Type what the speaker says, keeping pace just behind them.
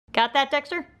Got that,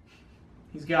 Dexter?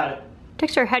 He's got it.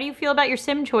 Dexter, how do you feel about your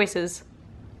sim choices?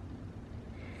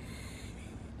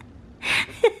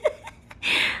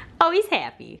 Oh, he's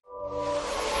happy.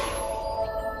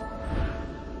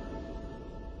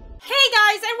 Hey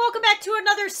guys, and welcome back to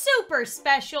another super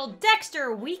special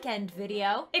Dexter weekend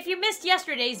video. If you missed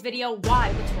yesterday's video,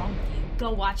 why? What's wrong with you?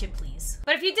 Go watch it, please.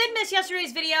 But if you did miss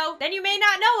yesterday's video, then you may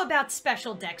not know about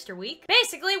Special Dexter Week.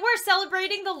 Basically, we're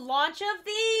celebrating the launch of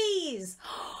these.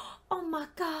 Oh my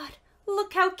god.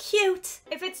 Look how cute.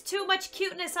 If it's too much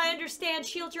cuteness, I understand.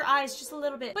 Shield your eyes just a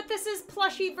little bit. But this is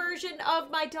plushy version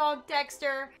of my dog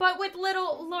Dexter, but with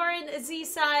little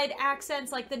Laurenzside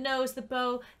accents like the nose, the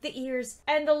bow, the ears,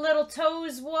 and the little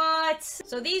toes. What?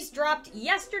 So these dropped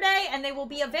yesterday, and they will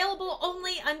be available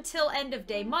only until end of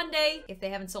day Monday, if they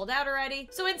haven't sold out already.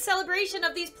 So in celebration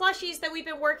of these plushies that we've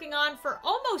been working on for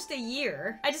almost a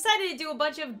year, I decided to do a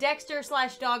bunch of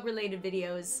Dexter/dog related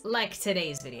videos, like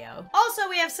today's video. Also,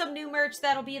 we have some new merch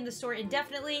that'll be in the store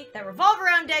indefinitely that revolve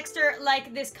around Dexter,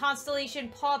 like this Constellation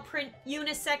paw print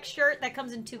unisex shirt that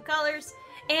comes in 2 colors,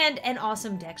 and an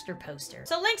awesome Dexter poster.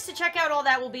 So links to check out all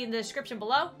that will be in the description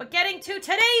below. But getting to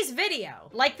today's video,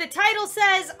 like the title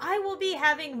says, I will be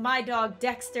having my dog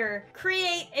Dexter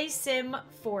create a sim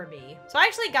for me. So I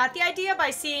actually got the idea by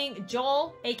seeing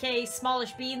Joel, aka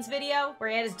Smallish Beans video, where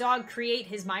he had his dog create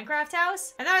his Minecraft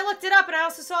house. And then I looked it up and I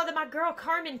also saw that my girl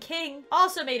Carmen King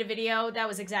also made a video that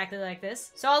was exactly like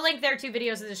this. So I'll link their 2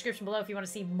 videos in the description below if you want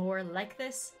to see more like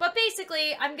this. But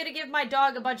basically, I'm gonna give my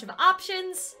dog a bunch of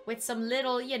options with some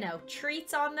little, you know,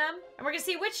 treats on them. And we're gonna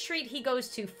see which treat he goes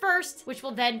to first, which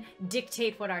will then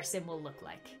dictate what our sim will look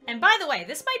like. And by the way,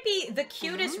 this might be the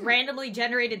cutest randomly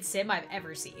generated sim I've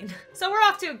ever seen. So we're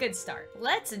off to a good start.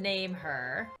 Let's name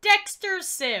her Dexter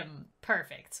Sim.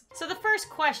 Perfect. So the first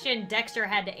question Dexter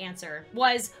had to answer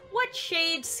was, what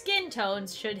shade skin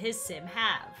tones should his sim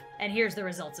have? And here's the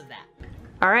results of that.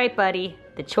 All right, buddy,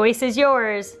 the choice is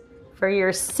yours for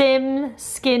your sim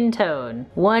skin tone.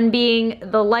 1 being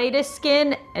the lightest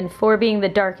skin and 4 being the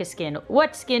darkest skin.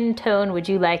 What skin tone would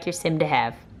you like your sim to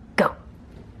have? Go.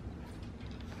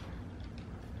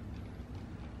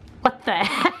 What the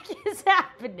heck is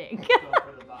happening?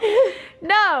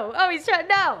 No. Oh, he's trying.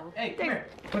 No. Hey, come here.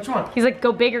 Which one? He's like,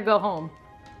 go big or go home.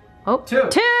 Oh. 2.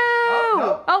 2. Oh,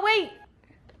 no. Oh wait.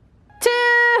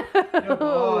 2. Good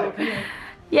boy. Come here.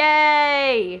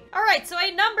 Yay! All right, so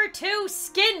a number 2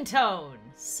 skin tone.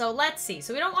 So let's see.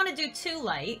 So we don't want to do too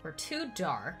light or too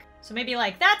dark. So maybe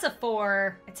like that's a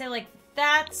 4. I'd say like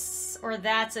that's or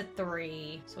that's a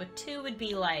 3. So a 2 would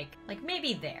be like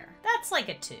maybe there. That's like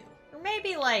a 2. Or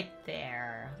maybe like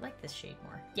there. I like this shade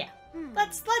more. Yeah.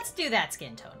 Let's do that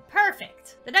skin tone.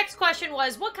 Perfect. The next question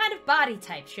was, what kind of body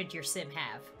type should your sim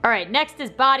have? All right, next is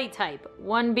body type.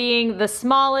 1 being the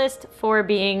smallest, 4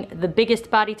 being the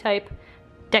biggest body type.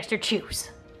 Dexter,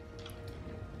 choose.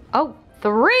 Oh,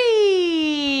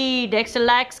 3! Dexter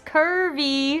likes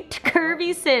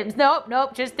curvy sims.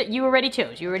 Nope, just that you already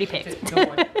chose. You already picked. All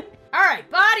right,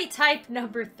 body type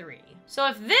number 3. So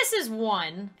if this is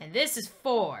 1 and this is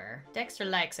 4, Dexter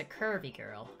likes a curvy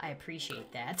girl. I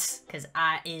appreciate that, because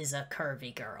I is a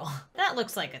curvy girl. That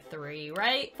looks like a 3,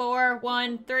 right? 4,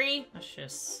 1, 3. Let's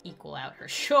just equal out her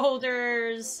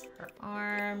shoulders, her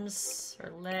arms,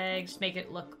 her legs, make it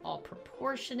look all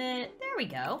proportionate. There we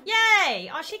go.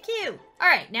 Yay! Oh, she cute. All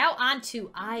right, now on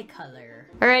to eye color.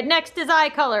 All right, next is eye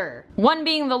color. 1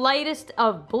 being the lightest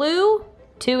of blue,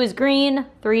 2 is green,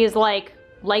 3 is like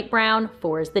light brown,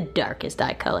 4 is the darkest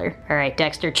eye color. All right,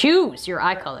 Dexter, choose your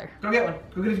eye color. Go get one.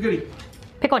 Go get his goodie.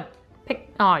 Pick one.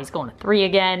 Oh, he's going to 3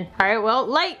 again. All right, well,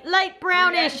 light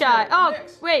brownish eye. Oh,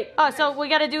 wait. Oh, so we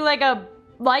got to do like a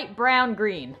light brown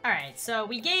green. All right, so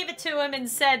we gave it to him and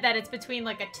said that it's between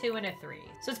like a 2 and a 3.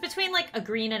 So it's between like a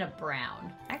green and a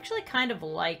brown. I actually kind of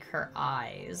like her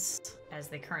eyes as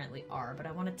they currently are, but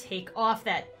I want to take off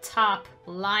that top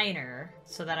liner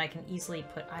so that I can easily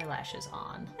put eyelashes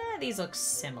on. These look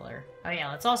similar. Oh yeah,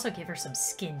 let's also give her some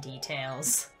skin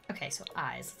details. Okay, so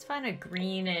eyes. Let's find a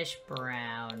greenish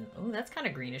brown. Oh, that's kind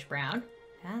of greenish brown.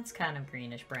 That's kind of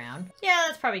greenish brown. Yeah,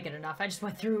 that's probably good enough. I just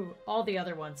went through all the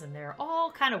other ones and they're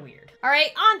all kind of weird. All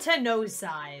right, on to nose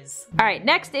size. All right,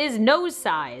 next is nose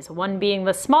size. 1 being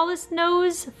the smallest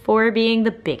nose, 4 being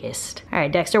the biggest. All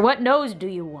right, Dexter, what nose do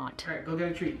you want? All right, go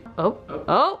get a treat.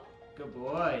 Oh. Good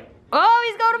boy. Oh,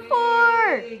 he's going to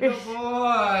 4. Good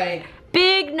boy.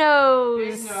 Big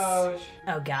nose. Big nose.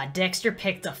 Oh God, Dexter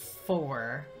picked a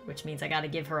 4, which means I gotta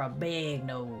give her a big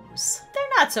nose. They're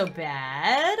not so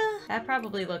bad. That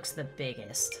probably looks the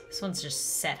biggest. This one's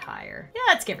just set higher. Yeah,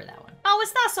 let's give her that one. Oh,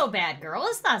 it's not so bad, girl.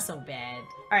 It's not so bad.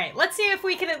 All right, let's see if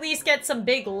we can at least get some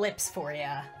big lips for you.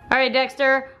 All right,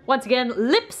 Dexter. Once again,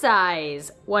 lip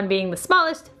size. 1 being the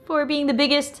smallest, 4 being the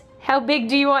biggest. How big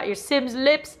do you want your Sim's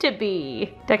lips to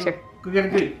be? Dexter. Go get a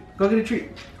goodie. Go get a treat.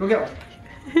 Go get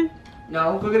one.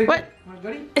 No, go get a what?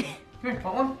 goodie. Come here,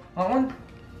 want one? Want one?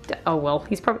 Oh, well,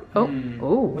 he's probably... Oh,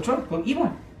 ooh. Which one? Go eat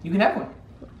one. You can have one.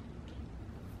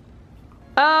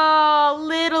 Oh,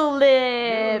 little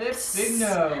lips. Little lips, big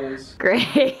nose.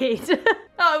 Great.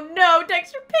 Oh no,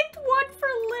 Dexter picked one for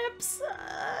lips.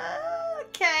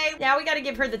 Okay. Now we gotta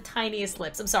give her the tiniest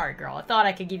lips. I'm sorry, girl. I thought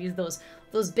I could give you those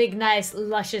big, nice,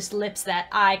 luscious lips that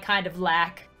I kind of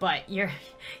lack. But you're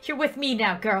with me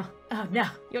now, girl. Oh no,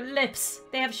 your lips.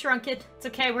 They have shrunken. It's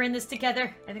okay, we're in this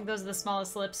together. I think those are the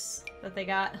smallest lips that they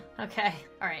got. Okay.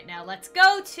 All right, now let's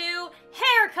go to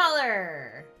hair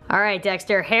color. All right,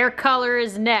 Dexter, hair color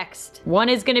is next. One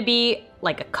is gonna be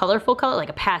like a colorful color, like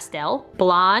a pastel,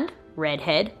 blonde,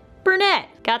 redhead, brunette.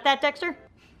 Got that, Dexter?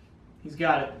 He's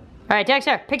got it. All right,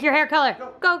 Dexter, pick your hair color.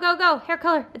 Go, go, go, hair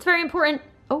color. It's very important.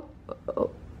 Oh,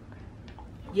 oh.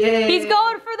 Yay! He's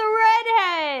going for the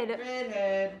redhead.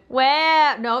 Redhead.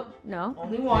 Well, no.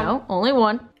 Only one. No, only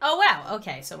one. Oh, wow.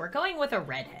 Okay, so we're going with a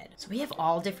redhead. So we have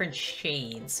all different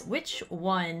shades. Which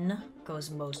one goes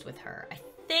most with her? I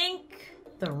think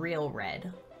the real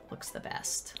red looks the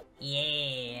best.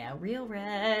 Yeah, real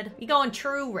red. We going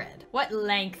true red. What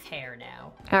length hair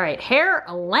now? All right, hair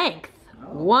length.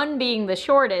 1 being the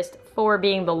shortest, 4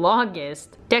 being the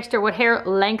longest. Dexter, what hair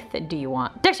length do you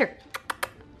want? Dexter,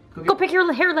 go pick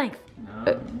your hair length.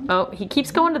 No. Oh, he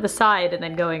keeps going to the side and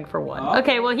then going for 1. Oh.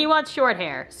 Okay, well, he wants short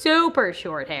hair. Super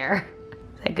short hair.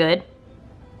 Is that good?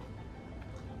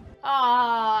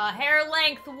 Ah, hair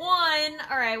length 1.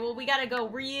 All right, well, we gotta go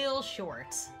real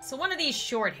short. So one of these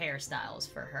short hairstyles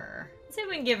for her. Let's see if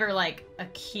we can give her like a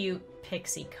cute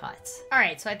pixie cut. All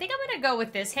right, so I think I'm gonna go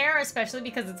with this hair, especially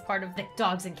because it's part of the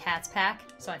dogs and cats pack.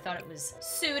 So I thought it was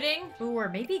suiting. Ooh, or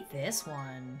maybe this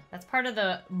one. That's part of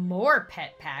the more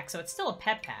pet pack, so it's still a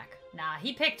pet pack. Nah,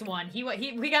 he picked one.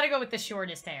 We gotta go with the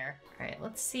shortest hair. All right,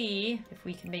 let's see if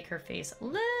we can make her face a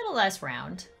little less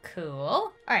round. Cool.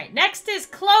 All right, next is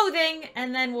clothing,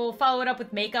 and then we'll follow it up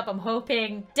with makeup. I'm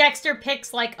hoping Dexter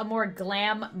picks like a more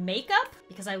glam makeup,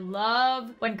 because I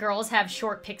love when girls have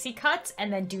short pixie cuts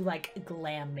and then do like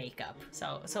glam makeup.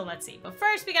 So let's see. But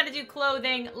first we gotta do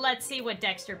clothing. Let's see what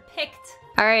Dexter picked.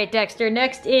 All right, Dexter,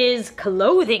 next is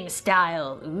clothing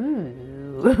style.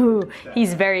 Ooh,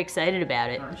 he's very excited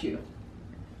about it. Aren't you?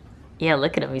 Yeah,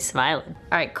 look at him, he's smiling.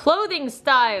 All right, clothing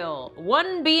style.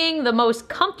 1 being the most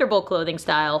comfortable clothing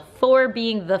style, 4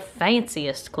 being the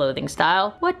fanciest clothing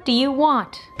style. What do you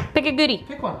want? Pick a goodie.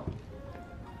 Pick one.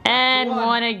 And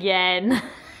one again.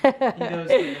 He goes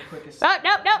the quickest. Oh,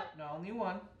 no. No, only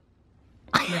one.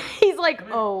 He's like,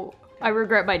 oh, I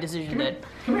regret my decision then.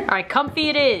 All right, comfy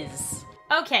it is.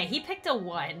 Okay, he picked a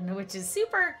 1, which is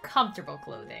super comfortable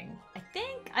clothing. I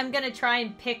think I'm gonna try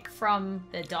and pick from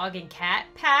the dog and cat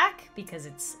pack because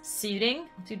it's suiting.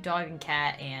 I'll do dog and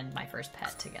cat and my first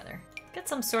pet together. Get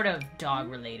some sort of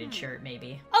dog-related shirt,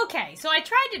 maybe. Okay, so I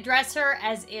tried to dress her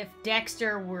as if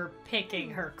Dexter were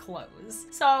picking her clothes.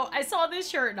 So I saw this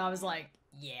shirt and I was like,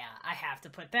 yeah, I have to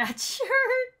put that shirt.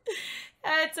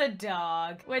 It's a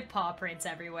dog with paw prints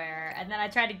everywhere. And then I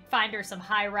tried to find her some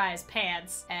high-rise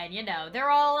pants, and you know, they're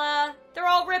all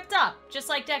ripped up, just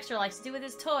like Dexter likes to do with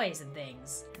his toys and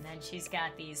things. And then she's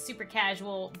got these super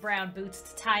casual brown boots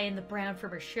to tie in the brown from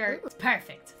her shirt. It's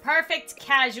perfect. Perfect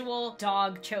casual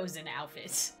dog chosen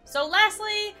outfit. So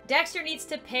lastly, Dexter needs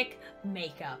to pick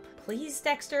makeup. Please,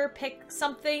 Dexter, pick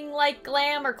something like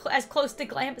glam or as close to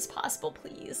glam as possible,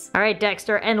 please. All right,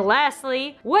 Dexter. And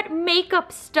lastly, what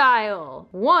makeup style?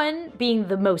 1 being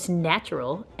the most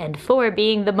natural and 4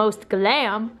 being the most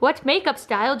glam. What makeup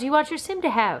style do you want your sim to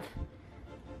have?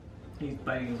 He's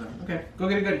biting his arm. Okay, go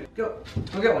get a goodie. Go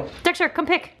get one. Dexter, come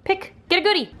pick. Get a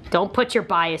goodie. Don't put your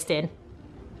bias in.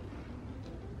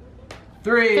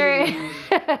 3.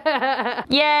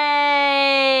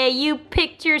 Yay! You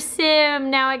picked your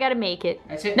sim. Now I gotta make it.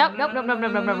 That's it. Nope.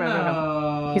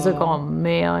 He's like, oh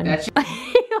man. He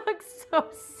looks so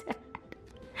sad.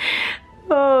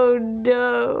 Oh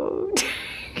no.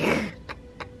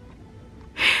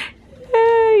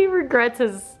 He regrets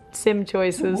his sim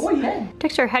choices. Oh, yeah.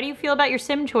 Dexter, how do you feel about your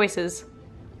sim choices?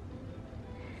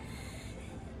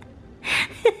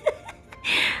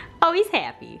 Oh, he's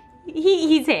happy.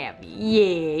 He's happy.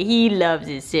 Yeah, he loves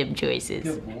his sim choices.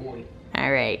 Good boy.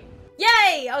 All right.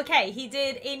 Yay! Okay, he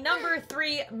did a number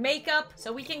 3 makeup,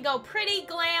 so we can go pretty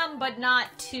glam, but not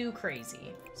too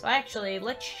crazy. So actually,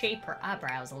 let's shape her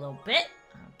eyebrows a little bit.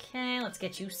 Okay, let's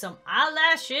get you some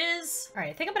eyelashes. All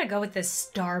right, I think I'm gonna go with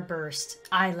this starburst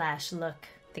eyelash look.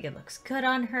 I think it looks good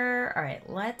on her. All right,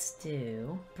 let's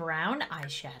do brown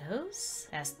eyeshadows.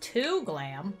 That's too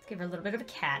glam. Give her a little bit of a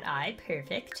cat eye.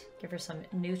 Perfect. Give her some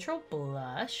neutral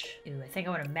blush. Ooh, I think I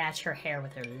want to match her hair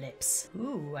with her lips.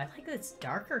 Ooh, I like this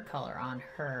darker color on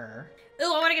her.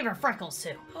 Ooh, I want to give her freckles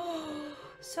too. Oh,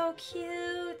 so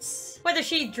cute. Whether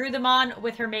she drew them on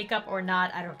with her makeup or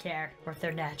not, I don't care. Or if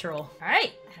they're natural. All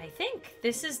right, and I think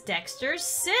this is Dexter's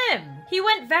sim. He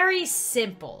went very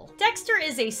simple. Dexter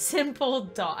is a simple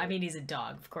dog. I mean, he's a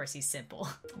dog. Of course he's simple.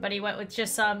 But he went with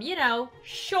just some, you know,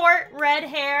 short red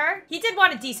hair. He did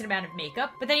want a decent amount of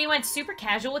makeup, but then he went super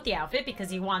casual with the outfit because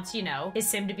he wants, you know, his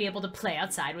sim to be able to play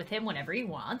outside with him whenever he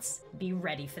wants. Be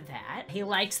ready for that. He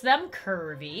likes them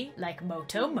curvy, like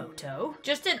Moto.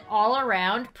 Just an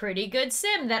all-around pretty good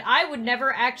sim that I would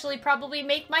never actually probably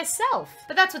make myself.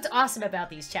 But that's what's awesome about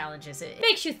these challenges. It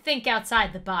makes you think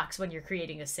outside the box when you're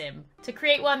creating a sim to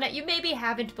create one that you maybe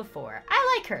haven't before.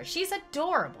 I like her. She's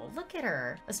adorable. Look at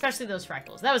her. Especially those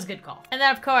freckles. That was a good call. And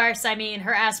then, of course, I mean,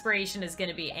 her aspiration is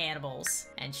gonna be animals.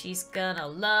 And she's gonna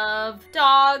love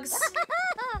dogs.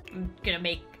 I'm gonna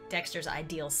make Dexter's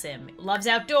ideal sim. Loves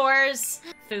outdoors.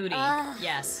 Foodie.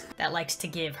 Yes. That likes to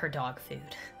give her dog food.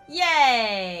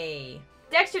 Yay!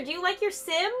 Dexter, do you like your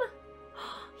sim?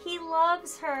 He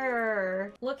loves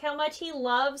her. Look how much he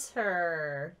loves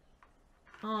her.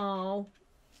 Oh.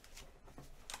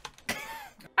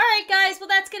 Alright guys, well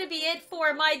that's gonna be it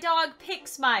for My Dog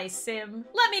Picks My Sim.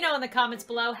 Let me know in the comments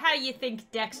below how you think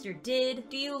Dexter did.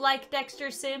 Do you like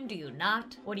Dexter's sim? Do you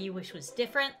not? What do you wish was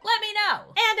different? Let me know!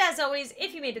 And as always,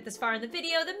 if you made it this far in the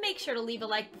video, then make sure to leave a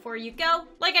like before you go.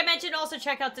 Like I mentioned, also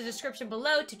check out the description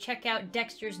below to check out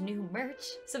Dexter's new merch.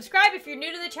 Subscribe if you're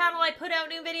new to the channel. I put out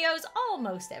new videos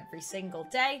almost every single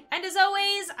day. And as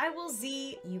always, I will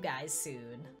see you guys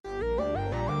soon.